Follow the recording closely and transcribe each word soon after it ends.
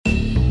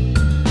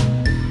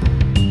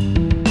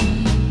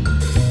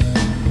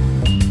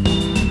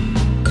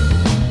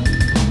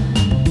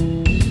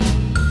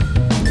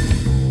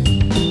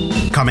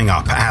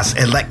As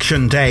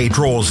election day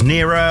draws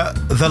nearer,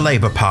 the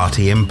Labour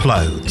Party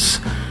implodes.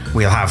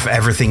 We'll have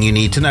everything you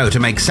need to know to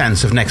make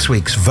sense of next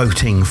week's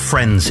voting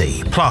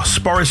frenzy. Plus,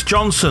 Boris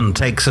Johnson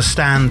takes a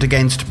stand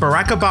against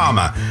Barack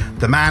Obama,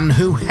 the man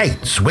who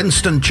hates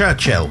Winston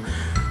Churchill.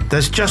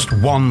 There's just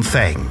one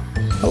thing.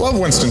 I love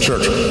Winston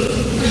Churchill.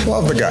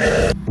 Love the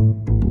guy.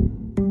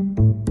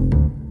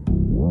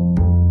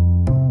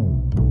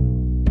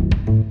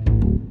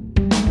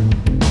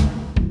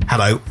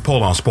 Hello,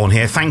 Paul Osborne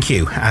here. Thank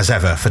you, as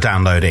ever, for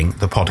downloading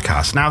the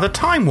podcast. Now, the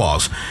time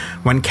was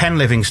when Ken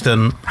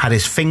Livingstone had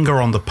his finger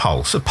on the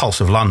pulse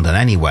of London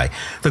anyway.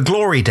 The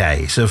glory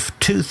days of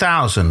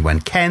 2000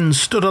 when Ken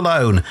stood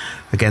alone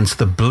against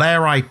the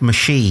Blairite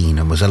machine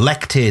and was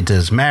elected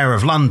as Mayor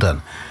of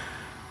London.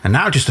 And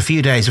now, just a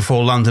few days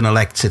before London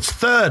elects its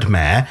third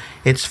mayor,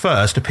 its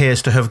first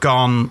appears to have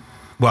gone,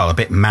 well, a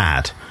bit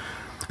mad.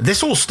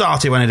 This all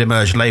started when it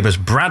emerged Labour's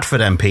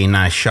Bradford MP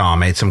Naz Shah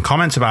made some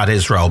comments about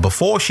Israel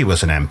before she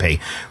was an MP,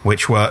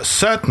 which were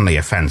certainly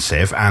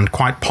offensive and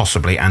quite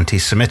possibly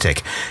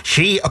anti-Semitic.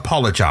 She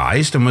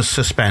apologised and was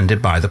suspended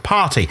by the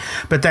party,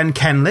 but then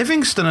Ken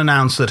Livingstone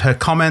announced that her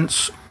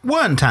comments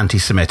weren't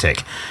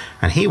anti-Semitic,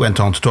 and he went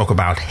on to talk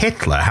about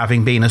Hitler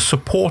having been a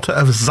supporter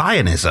of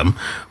Zionism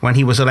when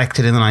he was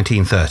elected in the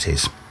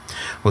 1930s.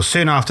 Well,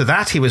 soon after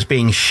that, he was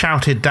being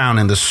shouted down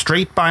in the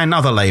street by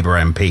another Labour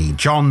MP,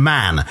 John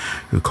Mann,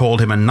 who called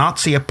him a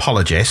Nazi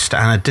apologist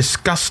and a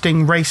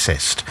disgusting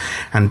racist.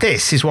 And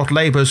this is what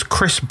Labour's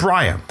Chris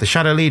Bryant, the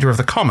shadow leader of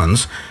the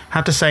Commons,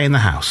 had to say in the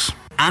House.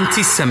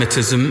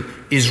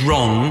 Anti-Semitism is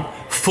wrong,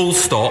 full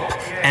stop,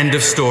 end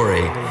of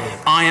story.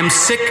 I am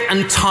sick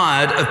and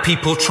tired of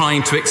people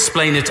trying to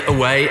explain it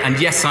away,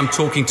 and yes, I'm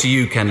talking to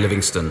you, Ken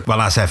Livingstone.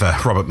 Well, as ever,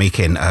 Robert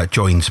Meakin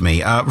joins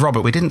me.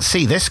 Robert, we didn't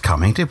see this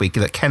coming, did we?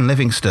 That Ken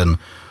Livingstone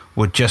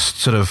would just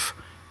sort of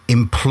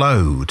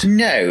implode.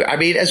 No, I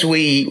mean, as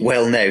we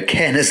well know,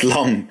 Ken has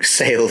long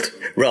sailed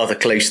rather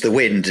close to the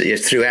wind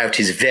throughout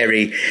his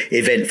very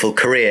eventful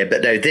career.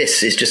 But no,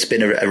 this has just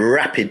been a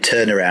rapid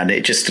turnaround.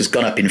 It just has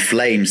gone up in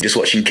flames. Just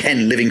watching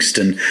Ken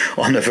Livingstone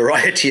on a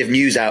variety of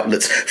news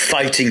outlets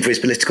fighting for his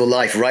political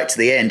life right to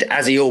the end,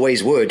 as he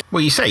always would.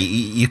 Well, you say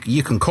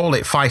you can call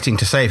it fighting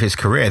to save his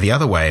career. The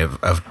other way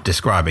of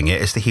describing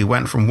it is that he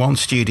went from one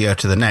studio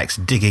to the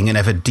next, digging an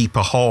ever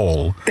deeper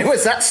hole. There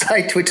was that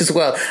side to it as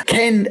well.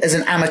 Ken, as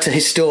an amateur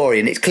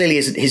historian, it clearly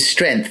isn't his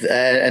strength,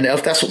 and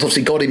that's what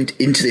obviously got him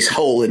into this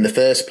hole in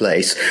the first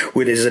place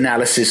with his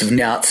analysis of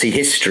Nazi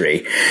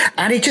history,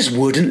 and he just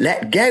wouldn't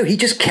let go. He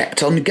just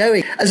kept on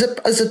going. As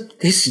a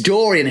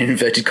historian, in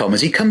inverted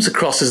commas, he comes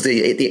across as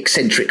the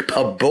eccentric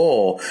pub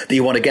bore that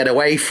you want to get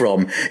away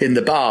from in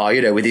the bar,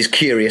 with his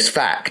curious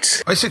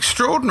facts. It's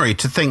extraordinary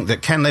to think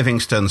that Ken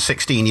Livingstone,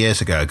 16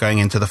 years ago, going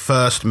into the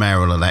first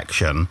mayoral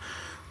election,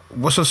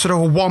 was a sort of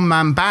a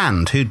one-man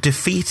band who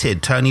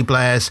defeated Tony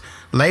Blair's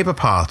Labour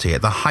Party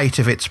at the height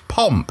of its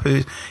pomp.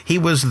 He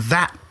was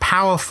that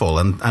powerful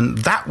and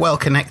that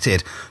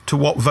well-connected to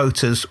what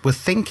voters were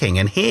thinking.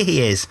 And here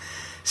he is,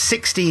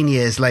 16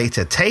 years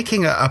later,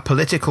 taking a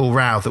political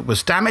row that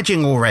was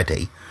damaging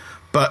already,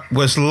 but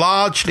was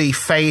largely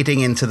fading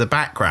into the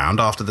background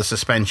after the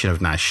suspension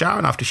of Naz Shah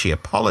and after she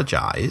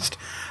apologised.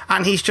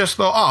 And he's just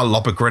thought, I'll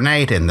lob a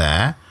grenade in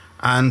there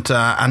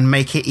and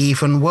make it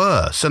even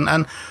worse.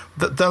 And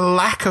the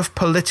lack of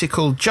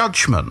political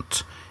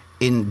judgment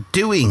in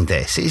doing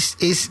this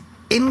is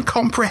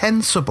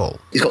incomprehensible.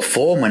 He's got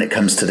form when it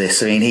comes to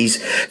this. I mean,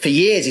 for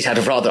years he's had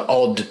a rather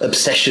odd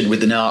obsession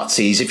with the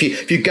Nazis. If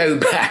you go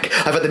back,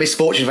 I've had the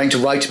misfortune of having to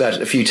write about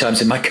it a few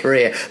times in my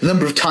career. The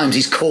number of times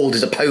he's called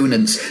his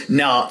opponents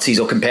Nazis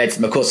or compared to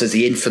them. Of course, there's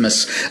the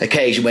infamous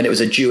occasion when it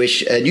was a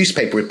Jewish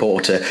newspaper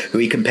reporter who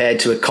he compared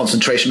to a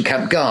concentration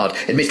camp guard.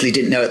 Admittedly,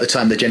 didn't know at the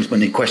time the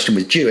gentleman in question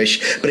was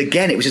Jewish. But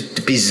again, it was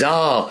just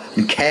bizarre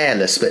and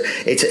careless. But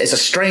it's a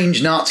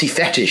strange Nazi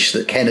fetish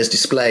that Ken has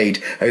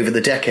displayed over the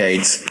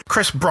decades.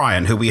 Chris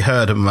Bryant, who we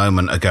heard a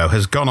moment ago,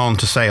 has gone on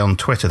to say on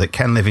Twitter that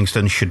Ken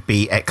Livingstone should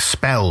be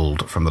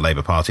expelled from the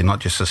Labour Party, not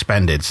just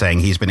suspended, saying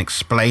he's been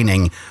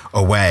explaining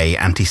away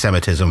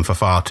anti-Semitism for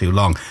far too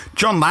long.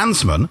 John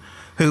Landsman,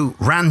 who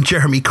ran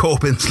Jeremy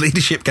Corbyn's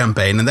leadership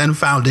campaign and then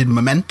founded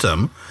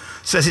Momentum,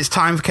 says it's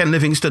time for Ken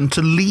Livingstone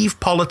to leave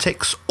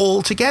politics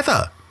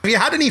altogether. If you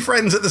had any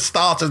friends at the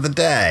start of the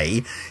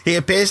day, he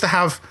appears to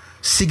have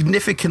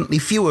significantly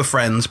fewer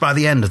friends by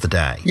the end of the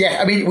day. Yeah,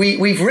 I mean,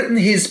 we've written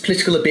his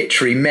political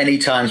obituary many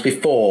times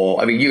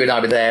before. I mean, you and I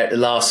were there at the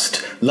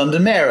last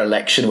London mayor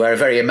election, where a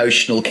very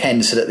emotional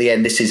Ken said at the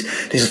end, this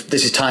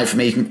is time for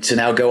me to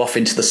now go off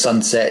into the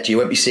sunset. You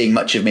won't be seeing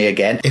much of me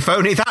again. If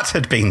only that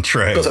had been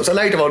true. Of course, that's a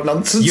load of old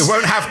nonsense. You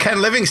won't have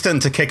Ken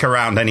Livingstone to kick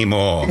around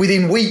anymore.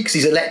 Within weeks,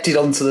 he's elected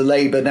onto the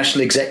Labour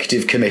National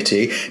Executive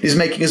Committee. He's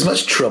making as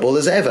much trouble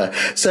as ever.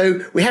 So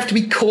we have to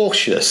be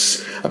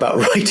cautious about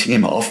writing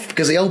him off,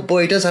 because the old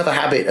boy does have a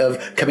habit of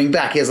coming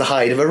back. He has the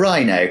hide of a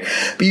rhino.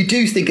 But you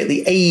do think at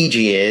the age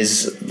he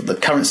is, the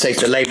current state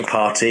of the Labour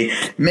Party,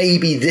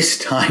 maybe this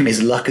time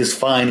his luck has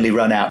finally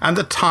run out. And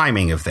the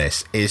timing of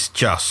this is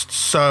just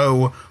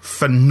so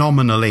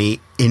phenomenally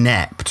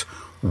inept.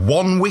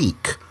 1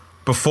 week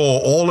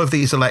before all of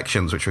these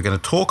elections, which we're going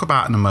to talk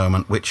about in a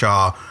moment, which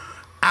are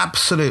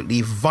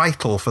absolutely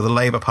vital for the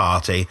Labour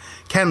Party,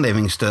 Ken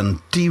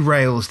Livingstone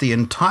derails the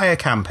entire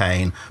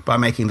campaign by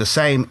making the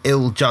same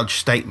ill-judged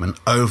statement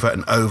over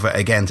and over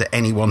again to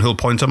anyone who'll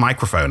point a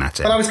microphone at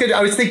it. Well,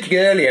 I was thinking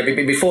earlier,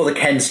 before the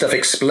Ken stuff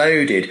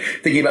exploded,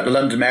 thinking about the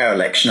London mayor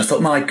election, I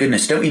thought, my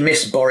goodness, don't we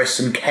miss Boris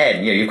and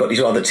Ken? You know, you've got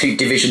these other two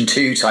Division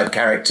 2 type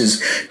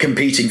characters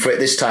competing for it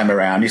this time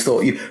around. You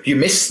thought you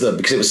missed them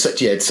because it was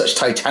such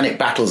titanic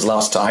battles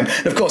last time.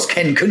 And of course,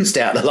 Ken couldn't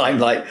stay out of the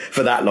limelight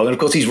for that long. And of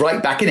course, he's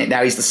right back in it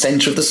now. He's the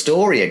centre of the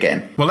story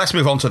again. Well, let's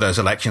move on to those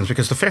elections,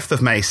 because the 5th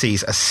of May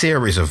sees a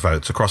series of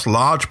votes across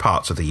large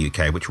parts of the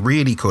UK which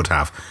really could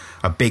have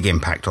a big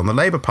impact on the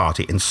Labour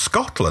Party. In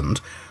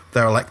Scotland,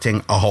 they're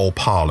electing a whole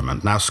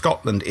parliament. Now,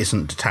 Scotland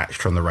isn't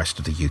detached from the rest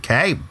of the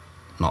UK,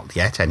 not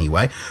yet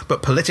anyway,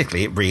 but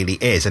politically it really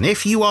is. And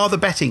if you are the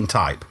betting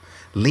type,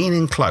 lean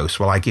in close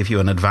while I give you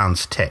an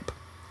advanced tip.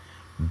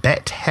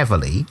 Bet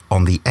heavily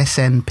on the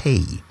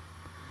SNP.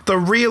 The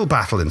real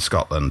battle in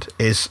Scotland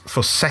is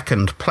for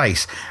second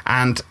place,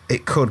 and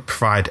it could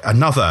provide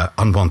another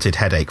unwanted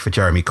headache for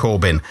Jeremy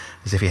Corbyn,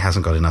 as if he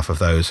hasn't got enough of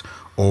those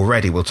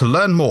already. Well, to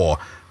learn more,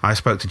 I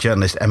spoke to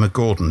journalist Emma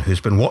Gordon, who's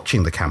been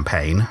watching the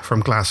campaign from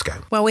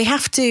Glasgow. Well, we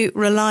have to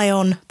rely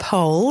on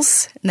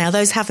polls. Now,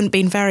 those haven't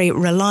been very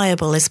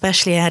reliable,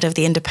 especially ahead of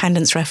the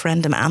independence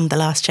referendum and the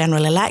last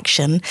general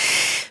election.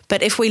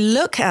 But if we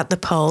look at the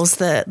polls,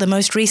 the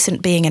most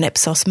recent being an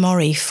Ipsos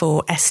Mori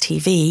for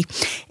STV,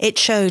 it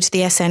showed the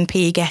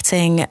SNP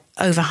getting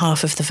over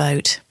half of the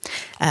vote,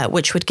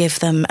 which would give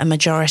them a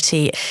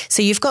majority.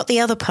 So you've got the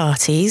other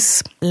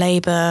parties,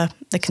 Labour,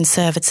 the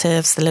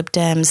Conservatives, the Lib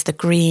Dems, the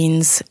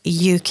Greens,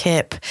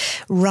 UKIP,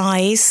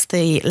 Rise,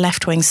 the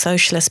left-wing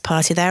Socialist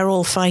Party. They're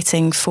all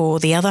fighting for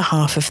the other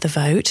half of the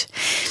vote.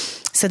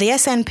 So the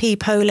SNP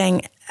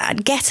polling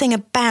getting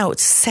about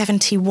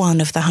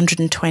 71 of the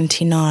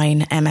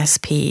 129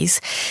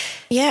 MSPs.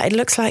 Yeah, it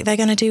looks like they're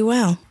going to do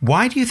well.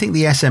 Why do you think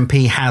the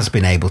SNP has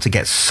been able to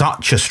get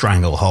such a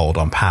stranglehold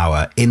on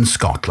power in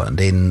Scotland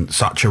in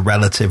such a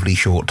relatively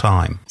short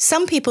time?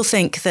 Some people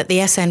think that the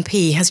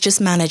SNP has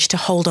just managed to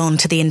hold on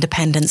to the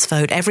independence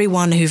vote.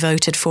 Everyone who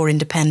voted for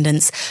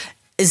independence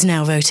is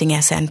now voting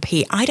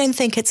SNP. I don't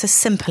think it's as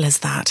simple as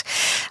that.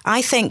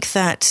 I think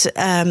that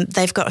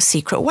they've got a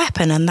secret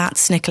weapon, and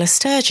that's Nicola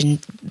Sturgeon.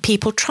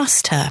 People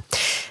trust her.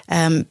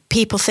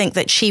 People think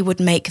that she would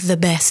make the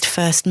best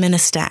First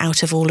Minister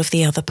out of all of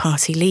the other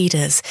party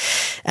leaders.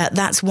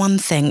 That's one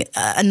thing.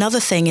 Another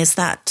thing is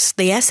that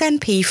the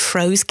SNP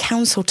froze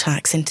council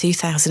tax in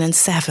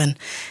 2007,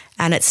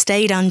 and it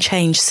stayed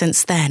unchanged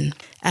since then.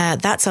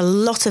 That's a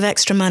lot of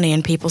extra money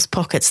in people's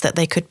pockets that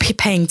they could be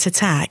paying to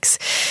tax.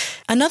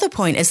 Another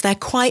point is they're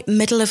quite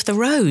middle of the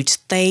road.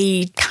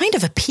 They kind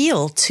of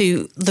appeal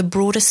to the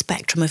broader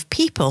spectrum of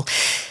people.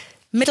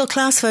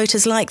 Middle-class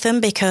voters like them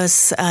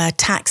because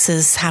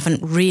taxes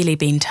haven't really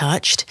been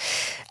touched.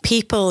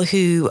 People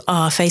who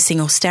are facing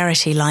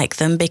austerity like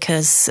them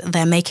because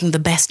they're making the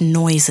best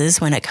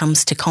noises when it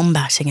comes to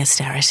combating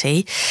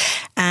austerity.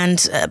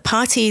 And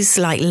parties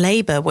like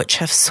Labour, which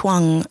have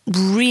swung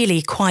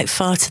really quite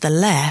far to the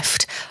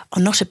left,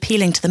 are not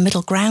appealing to the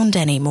middle ground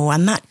anymore.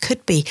 And that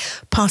could be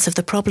part of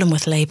the problem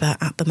with Labour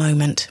at the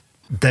moment.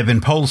 There have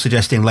been polls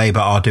suggesting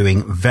Labour are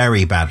doing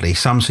very badly.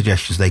 Some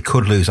suggestions they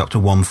could lose up to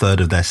 1/3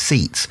 of their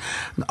seats.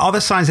 Are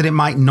there signs that it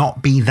might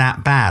not be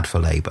that bad for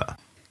Labour?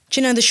 Do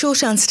you know, the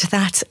short answer to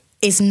that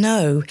is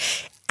no.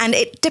 And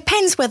it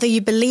depends whether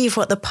you believe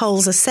what the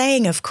polls are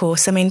saying, of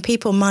course. I mean,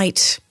 people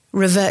might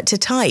revert to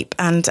type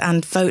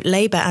and vote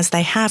Labour as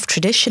they have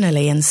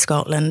traditionally in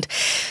Scotland.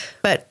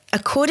 But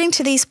according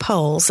to these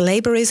polls,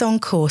 Labour is on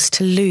course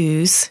to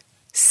lose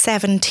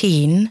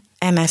 17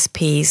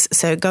 MSPs,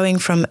 so going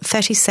from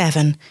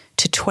 37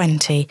 to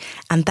 20,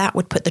 and that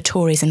would put the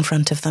Tories in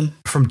front of them.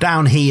 From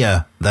down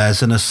here,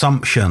 there's an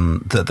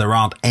assumption that there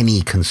aren't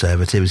any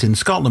Conservatives in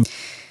Scotland.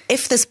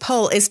 If this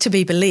poll is to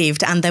be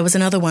believed, and there was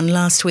another one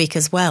last week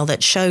as well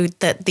that showed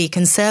that the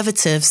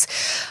Conservatives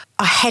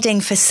are heading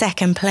for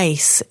second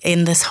place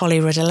in this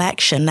Holyrood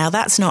election. Now,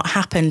 that's not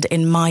happened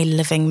in my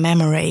living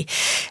memory.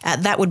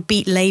 That would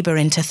beat Labour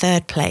into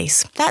third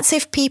place. That's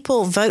if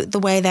people vote the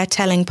way they're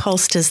telling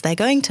pollsters they're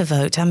going to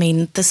vote. I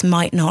mean, this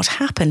might not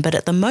happen, but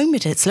at the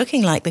moment it's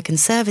looking like the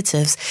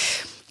Conservatives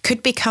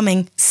could be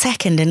coming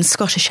second in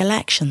Scottish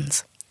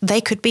elections.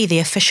 They could be the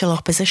official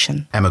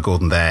opposition. Emma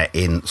Gordon there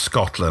in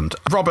Scotland.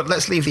 Robert,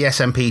 let's leave the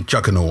SNP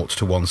juggernaut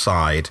to one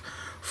side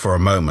for a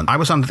moment. I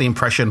was under the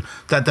impression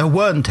that there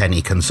weren't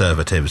any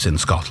Conservatives in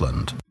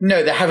Scotland.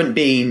 No, there haven't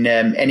been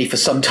any for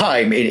some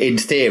time, in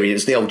theory.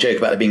 It's the old joke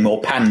about there being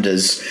more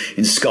pandas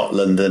in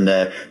Scotland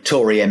than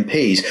Tory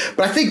MPs.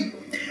 But I think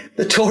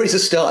the Tories are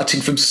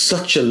starting from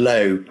such a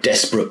low,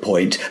 desperate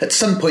point. At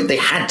some point, they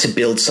had to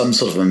build some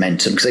sort of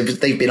momentum because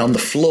they've been on the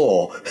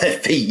floor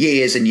for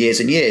years and years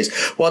and years.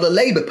 While the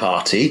Labour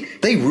Party,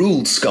 they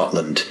ruled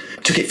Scotland.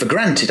 took it for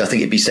granted, I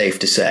think it'd be safe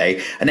to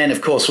say, and then,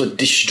 of course, were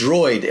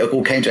destroyed. It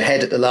all came to a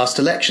head at the last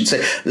election.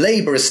 So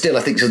Labour is still,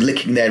 I think, sort of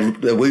licking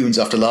their wounds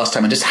after last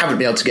time and just haven't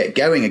been able to get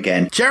going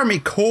again. Jeremy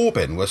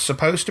Corbyn was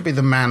supposed to be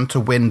the man to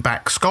win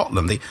back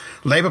Scotland. The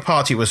Labour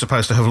Party was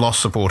supposed to have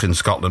lost support in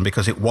Scotland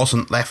because it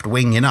wasn't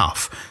left-wing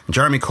enough.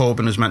 Jeremy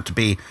Corbyn was meant to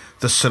be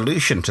the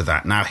solution to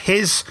that. Now,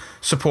 his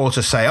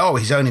supporters say,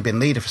 he's only been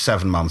leader for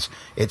 7 months.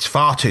 It's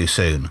far too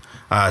soon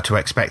to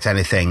expect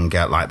anything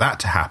like that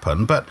to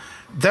happen. But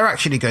they're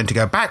actually going to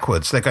go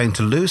backwards. They're going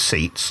to lose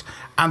seats,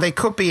 and they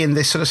could be in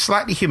this sort of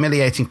slightly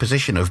humiliating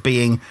position of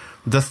being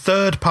the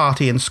third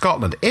party in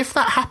Scotland. If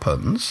that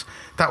happens,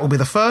 that will be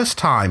the first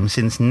time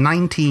since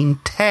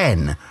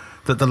 1910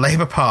 that the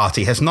Labour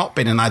Party has not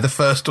been in either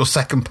first or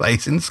second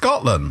place in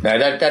Scotland. No,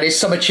 that is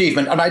some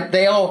achievement. And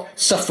they are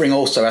suffering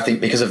also, I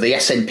think, because of the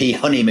SNP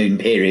honeymoon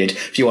period,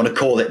 if you want to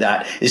call it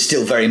that, is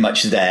still very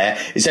much there.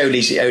 It's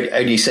only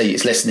say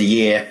it's less than a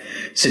year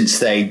since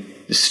they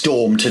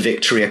storm to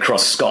victory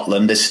across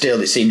Scotland. There's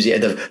still, it seems,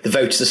 the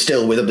voters are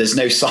still with them. There's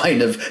no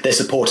sign of their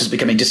supporters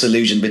becoming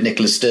disillusioned with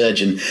Nicola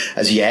Sturgeon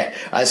as yet.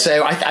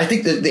 So I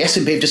think that the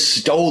SNP have just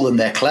stolen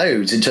their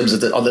clothes in terms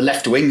of on the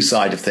left-wing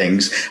side of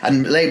things,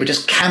 and Labour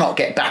just cannot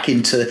get back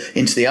into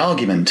the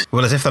argument.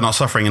 Well, as if they're not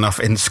suffering enough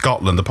in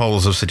Scotland, the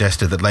polls have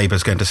suggested that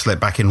Labour's going to slip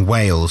back in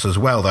Wales as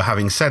well, though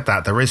having said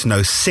that, there is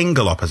no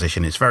single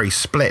opposition. It's very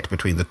split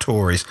between the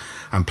Tories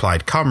and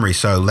Plaid Cymru,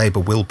 so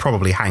Labour will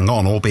probably hang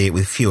on, albeit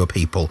with fewer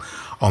people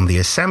on the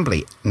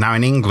Assembly. Now,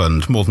 in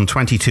England, more than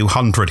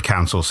 2,200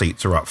 council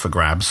seats are up for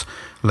grabs.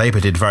 Labour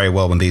did very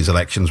well when these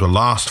elections were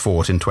last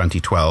fought in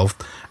 2012.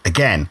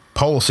 Again,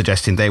 polls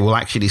suggesting they will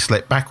actually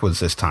slip backwards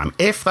this time.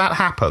 If that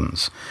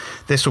happens,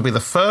 this will be the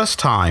first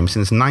time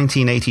since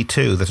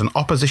 1982 that an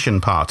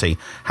opposition party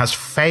has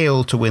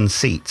failed to win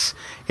seats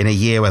in a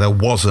year where there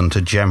wasn't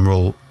a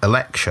general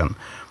election.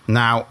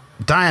 Now,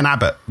 Diane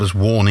Abbott was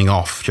warning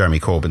off Jeremy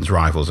Corbyn's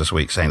rivals this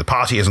week, saying the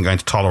party isn't going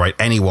to tolerate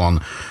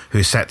anyone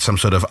who sets some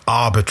sort of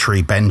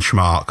arbitrary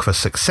benchmark for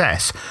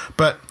success.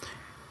 But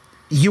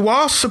you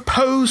are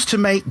supposed to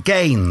make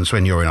gains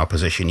when you're in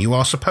opposition. You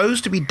are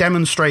supposed to be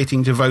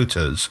demonstrating to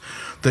voters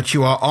that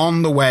you are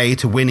on the way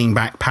to winning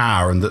back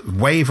power and that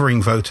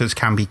wavering voters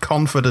can be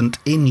confident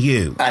in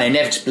you. And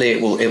inevitably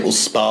it will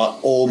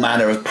spark all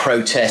manner of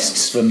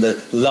protests from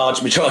the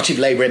large majority of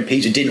Labour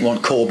MPs who didn't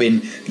want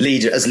Corbyn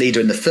as leader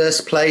in the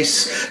first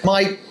place.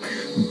 My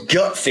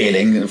gut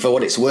feeling, for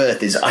what it's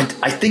worth, is I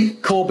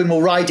think Corbyn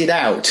will ride it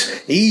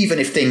out, even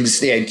if things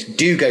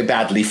do go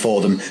badly for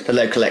them, the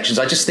local elections.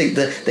 I just think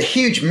the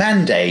huge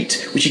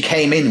mandate which he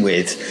came in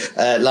with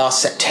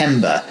last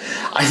September,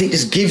 I think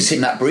just gives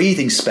him that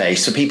breathing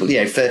space for people,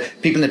 for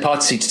people in the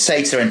party to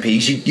say to their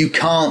MPs,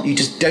 you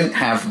just don't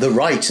have the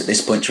right at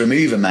this point to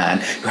remove a man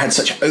who had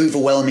such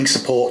overwhelming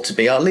support to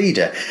be our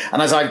leader.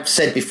 And as I've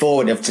said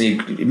before, and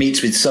obviously it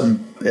meets with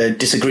some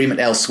disagreement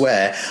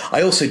elsewhere,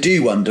 I also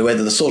do wonder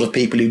whether the sort of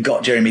people who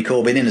got Jeremy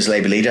Corbyn in as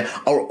Labour leader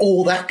are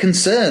all that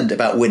concerned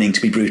about winning, to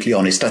be brutally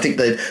honest. I think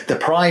the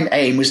prime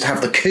aim was to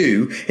have the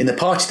coup in the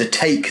party to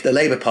take the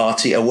Labour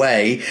Party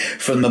away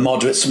from the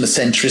moderates, from the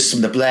centrists,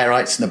 from the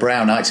Blairites and the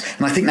Brownites,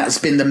 and I think that's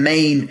been the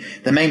main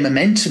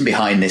momentum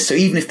behind this. So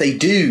even if they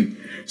do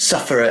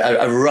suffer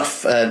a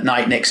rough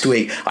night next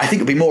week, I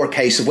think it'll be more a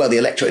case of, the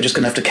electorate are just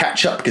going to have to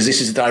catch up because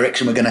this is the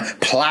direction we're going to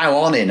plough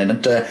on in. And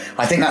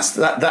I think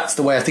that's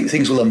the way I think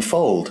things will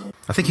unfold.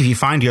 I think if you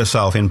find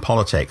yourself in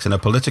politics, in a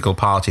political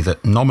party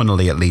that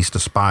nominally at least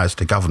aspires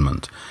to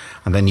government,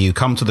 and then you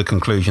come to the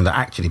conclusion that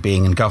actually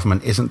being in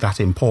government isn't that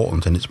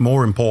important, and it's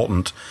more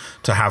important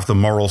to have the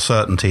moral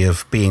certainty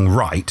of being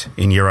right,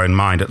 in your own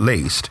mind at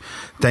least,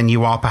 then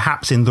you are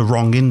perhaps in the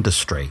wrong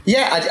industry.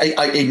 Yeah,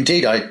 I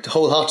indeed, I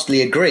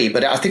wholeheartedly agree.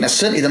 But I think that's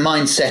certainly the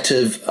mindset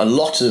of a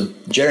lot of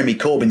Jeremy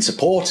Corbyn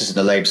supporters in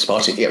the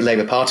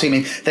Labour Party. I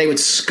mean, they would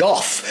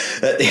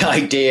scoff at the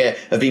idea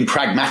of being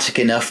pragmatic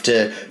enough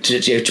to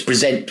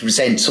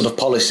present sort of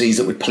policies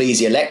that would please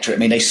the electorate. I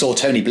mean, they saw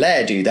Tony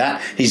Blair do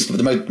that. He's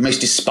the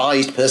most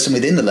despised person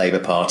within the Labour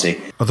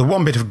Party. Well, the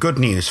one bit of good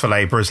news for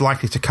Labour is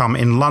likely to come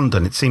in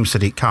London. It seems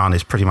Sadiq Khan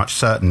is pretty much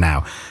certain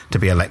now to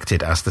be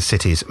elected as the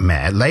city's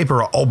mayor.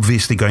 Labour are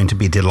obviously going to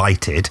be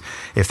delighted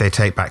if they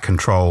take back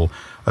control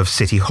of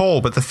City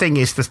Hall. But the thing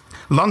is that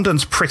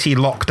London's pretty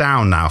locked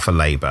down now for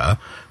Labour.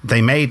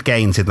 They made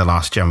gains in the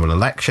last general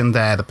election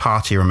there. The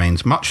party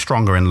remains much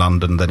stronger in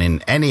London than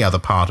in any other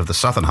part of the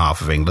southern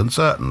half of England,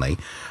 certainly.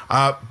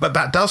 But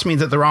that does mean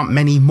that there aren't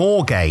many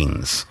more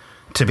gains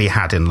to be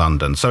had in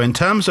London. So in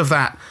terms of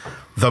that,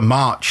 the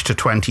march to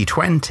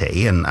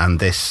 2020 and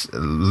this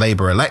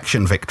Labour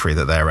election victory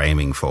that they're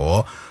aiming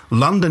for,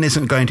 London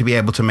isn't going to be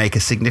able to make a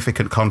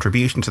significant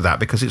contribution to that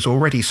because it's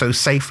already so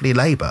safely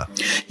Labour.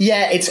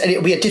 Yeah,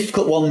 it'll be a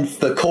difficult one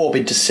for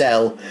Corbyn to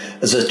sell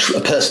as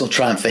a personal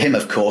triumph for him,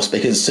 of course,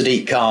 because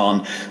Sadiq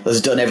Khan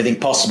has done everything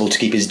possible to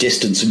keep his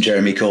distance from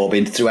Jeremy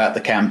Corbyn throughout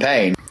the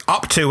campaign.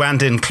 Up to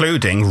and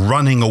including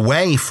running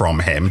away from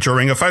him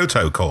during a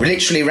photo call.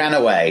 Literally ran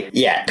away.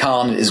 Yeah,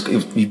 Khan is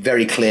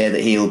very clear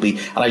that he'll be...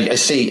 And I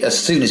see, as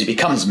soon as he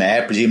becomes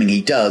mayor, presuming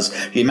he does,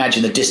 you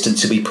imagine the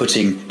distance he'll be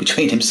putting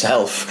between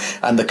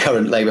himself and the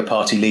current Labour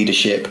Party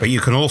leadership. But you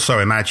can also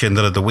imagine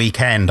that at the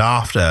weekend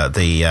after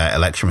the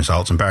election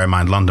results, and bear in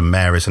mind London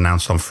mayor is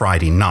announced on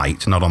Friday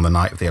night, not on the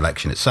night of the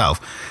election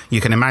itself,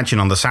 you can imagine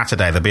on the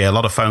Saturday there'll be a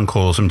lot of phone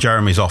calls from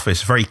Jeremy's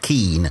office, very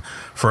keen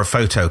for a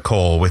photo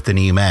call with the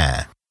new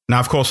mayor. Now,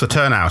 of course, the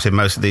turnout in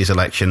most of these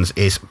elections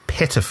is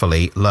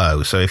pitifully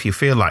low. So if you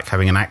feel like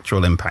having an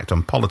actual impact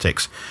on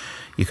politics,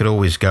 you could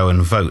always go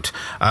and vote.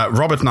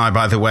 Robert and I,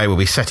 by the way, will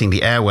be setting the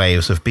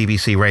airwaves of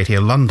BBC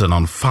Radio London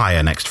on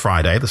fire next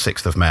Friday, the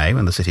 6th of May,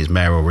 when the city's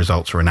mayoral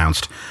results are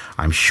announced.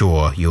 I'm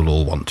sure you'll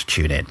all want to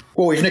tune in.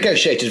 Well, we've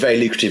negotiated a very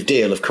lucrative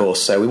deal, of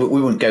course, so we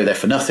wouldn't go there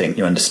for nothing,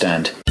 you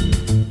understand.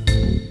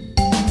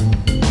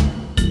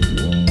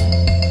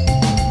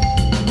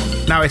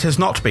 Now, it has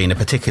not been a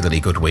particularly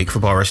good week for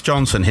Boris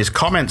Johnson. His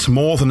comments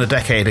more than a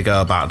decade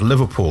ago about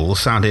Liverpool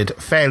sounded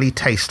fairly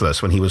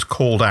tasteless when he was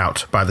called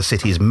out by the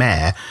city's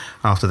mayor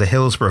after the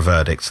Hillsborough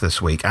verdicts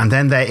this week. And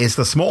then there is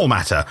the small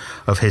matter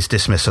of his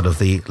dismissal of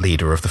the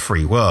leader of the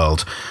free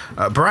world.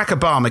 Barack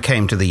Obama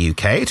came to the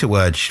UK to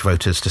urge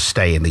voters to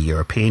stay in the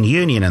European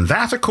Union, and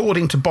that,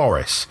 according to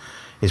Boris,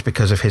 is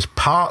because of his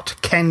part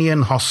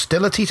Kenyan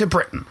hostility to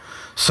Britain.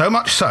 So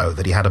much so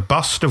that he had a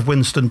bust of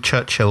Winston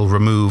Churchill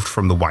removed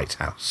from the White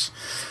House.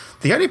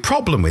 The only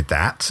problem with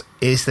that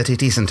is that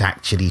it isn't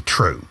actually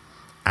true,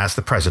 as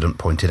the president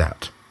pointed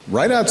out.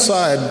 Right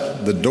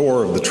outside the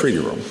door of the treaty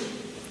room,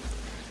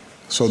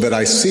 so that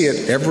I see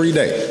it every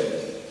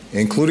day,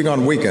 including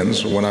on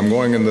weekends when I'm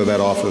going into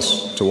that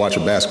office to watch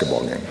a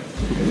basketball game.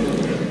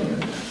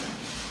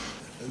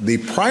 The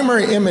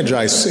primary image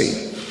I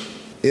see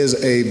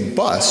is a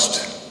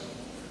bust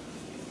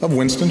of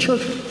Winston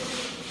Churchill.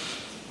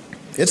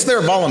 It's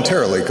there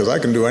voluntarily because I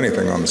can do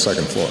anything on the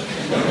second floor.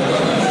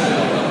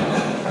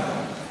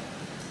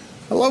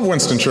 I love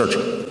Winston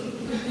Churchill.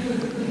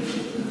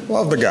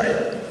 Love the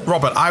guy.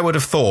 Robert, I would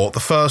have thought the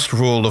first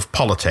rule of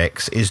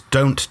politics is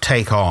don't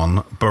take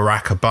on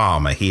Barack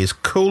Obama. He is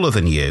cooler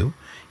than you.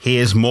 He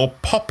is more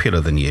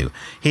popular than you.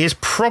 He is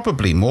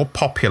probably more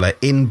popular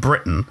in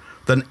Britain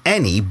than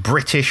any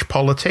British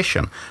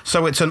politician.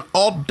 So it's an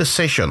odd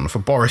decision for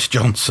Boris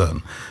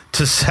Johnson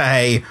to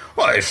say,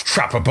 well, it's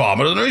Trap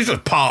Obama, he's a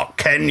part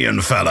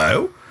Kenyan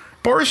fellow.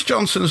 Boris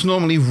Johnson's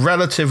normally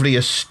relatively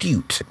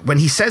astute. When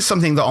he says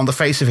something that on the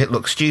face of it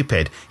looks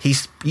stupid,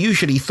 he's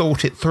usually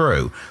thought it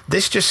through.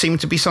 This just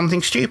seemed to be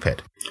something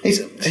stupid.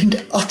 It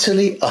seemed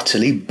utterly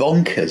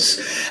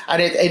bonkers.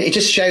 And it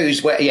just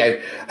shows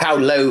where, how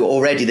low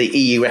already the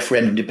EU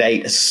referendum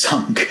debate has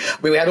sunk.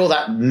 We had all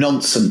that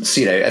nonsense,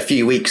 a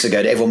few weeks ago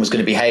that everyone was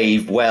going to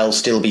behave well,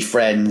 still be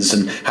friends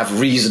and have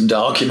reasoned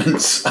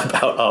arguments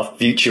about our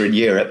future in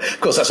Europe.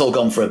 Of course, that's all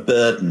gone for a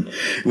burden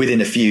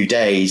within a few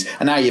days.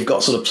 And now you've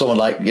got sort of someone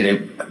like,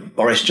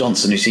 Boris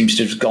Johnson, who seems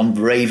to have gone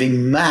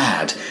raving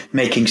mad,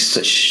 making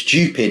such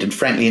stupid and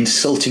frankly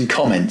insulting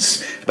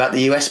comments about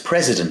the US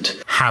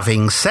president.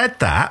 Having said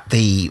that,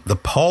 the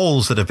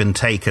polls that have been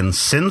taken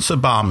since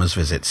Obama's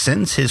visit,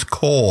 since his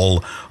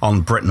call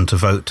on Britain to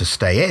vote to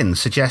stay in,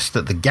 suggest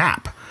that the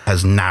gap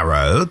has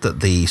narrowed, that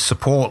the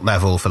support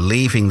level for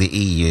leaving the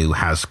EU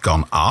has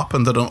gone up,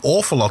 and that an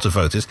awful lot of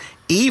voters,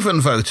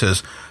 even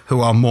voters who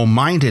are more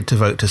minded to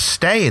vote to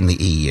stay in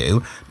the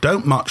EU,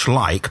 don't much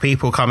like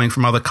people coming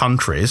from other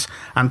countries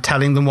and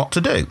telling them what to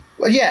do.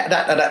 Well, yeah,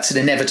 that's an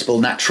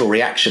inevitable natural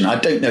reaction. I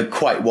don't know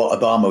quite what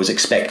Obama was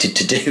expected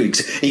to do.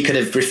 He could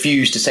have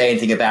refused to say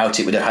anything about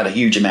it, would have had a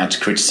huge amount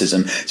of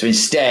criticism. So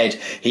instead,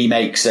 he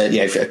makes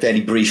a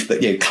fairly brief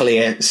but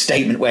clear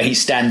statement where he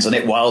stands on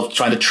it while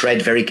trying to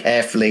tread very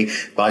carefully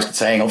by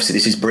saying, obviously,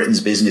 this is Britain's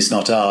business,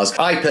 not ours.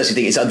 I personally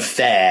think it's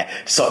unfair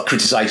to start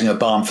criticising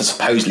Obama for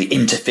supposedly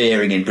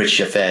interfering in British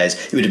affairs.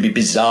 It would have been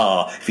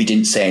bizarre if he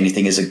didn't say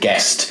anything as a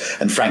guest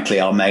and, frankly,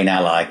 our main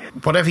ally.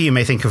 Whatever you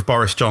may think of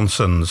Boris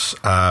Johnson's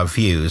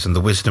views and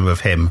the wisdom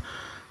of him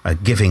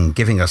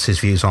giving us his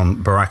views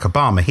on Barack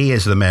Obama, he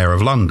is the mayor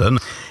of London.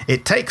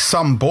 It takes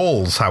some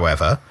balls,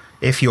 however,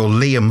 if you're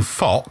Liam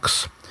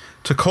Fox,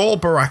 to call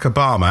Barack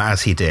Obama,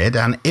 as he did,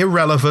 an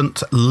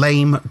irrelevant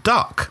lame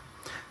duck.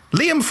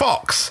 Liam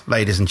Fox,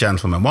 ladies and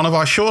gentlemen, one of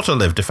our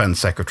shorter-lived defence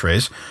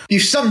secretaries.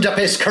 You summed up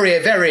his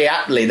career very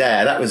aptly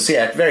there. That was,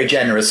 very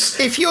generous.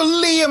 If you're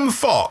Liam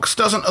Fox,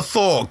 doesn't a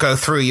thought go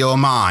through your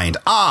mind?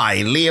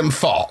 I, Liam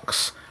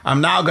Fox,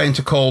 am now going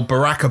to call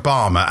Barack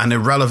Obama an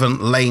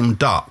irrelevant lame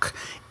duck.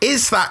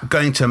 Is that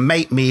going to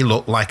make me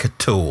look like a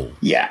tool?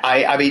 Yeah,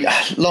 I mean,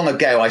 long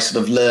ago I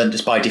sort of learned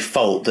just by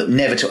default that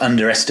never to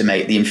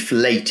underestimate the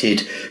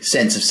inflated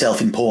sense of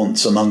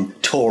self-importance among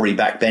Tory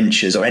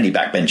backbenchers, or any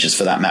backbenchers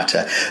for that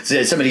matter.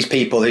 So some of these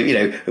people who,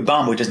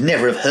 Obama would just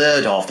never have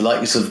heard of, the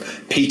likes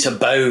of Peter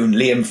Bone,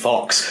 Liam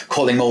Fox,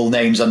 calling all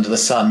names under the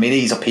sun. I mean,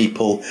 these are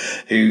people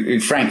who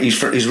frankly,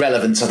 whose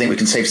relevance I think we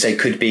can safely say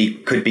could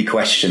be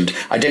questioned.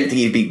 I don't think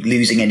he'd be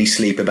losing any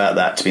sleep about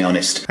that, to be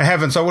honest.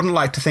 Heavens, I wouldn't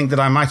like to think that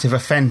I might have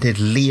offended suspended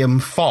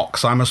Liam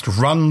Fox. I must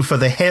run for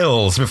the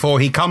hills before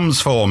he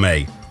comes for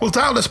me. Well,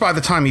 doubtless by the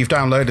time you've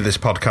downloaded this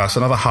podcast,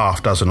 another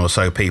half dozen or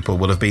so people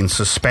will have been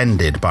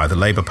suspended by the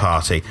Labour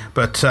Party.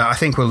 But I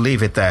think we'll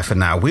leave it there for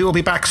now. We will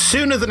be back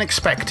sooner than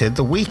expected,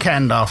 the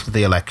weekend after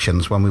the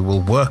elections, when we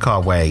will work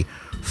our way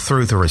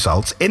through the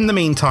results. In the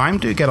meantime,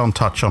 do get on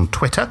touch on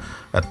Twitter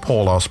at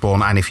Paul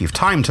Osborne, and if you've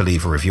time to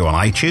leave a review on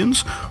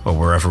iTunes or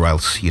wherever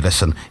else you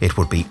listen, it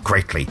would be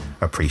greatly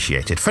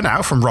appreciated. For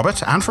now, from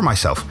Robert and from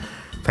myself,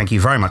 thank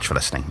you very much for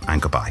listening,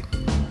 and goodbye.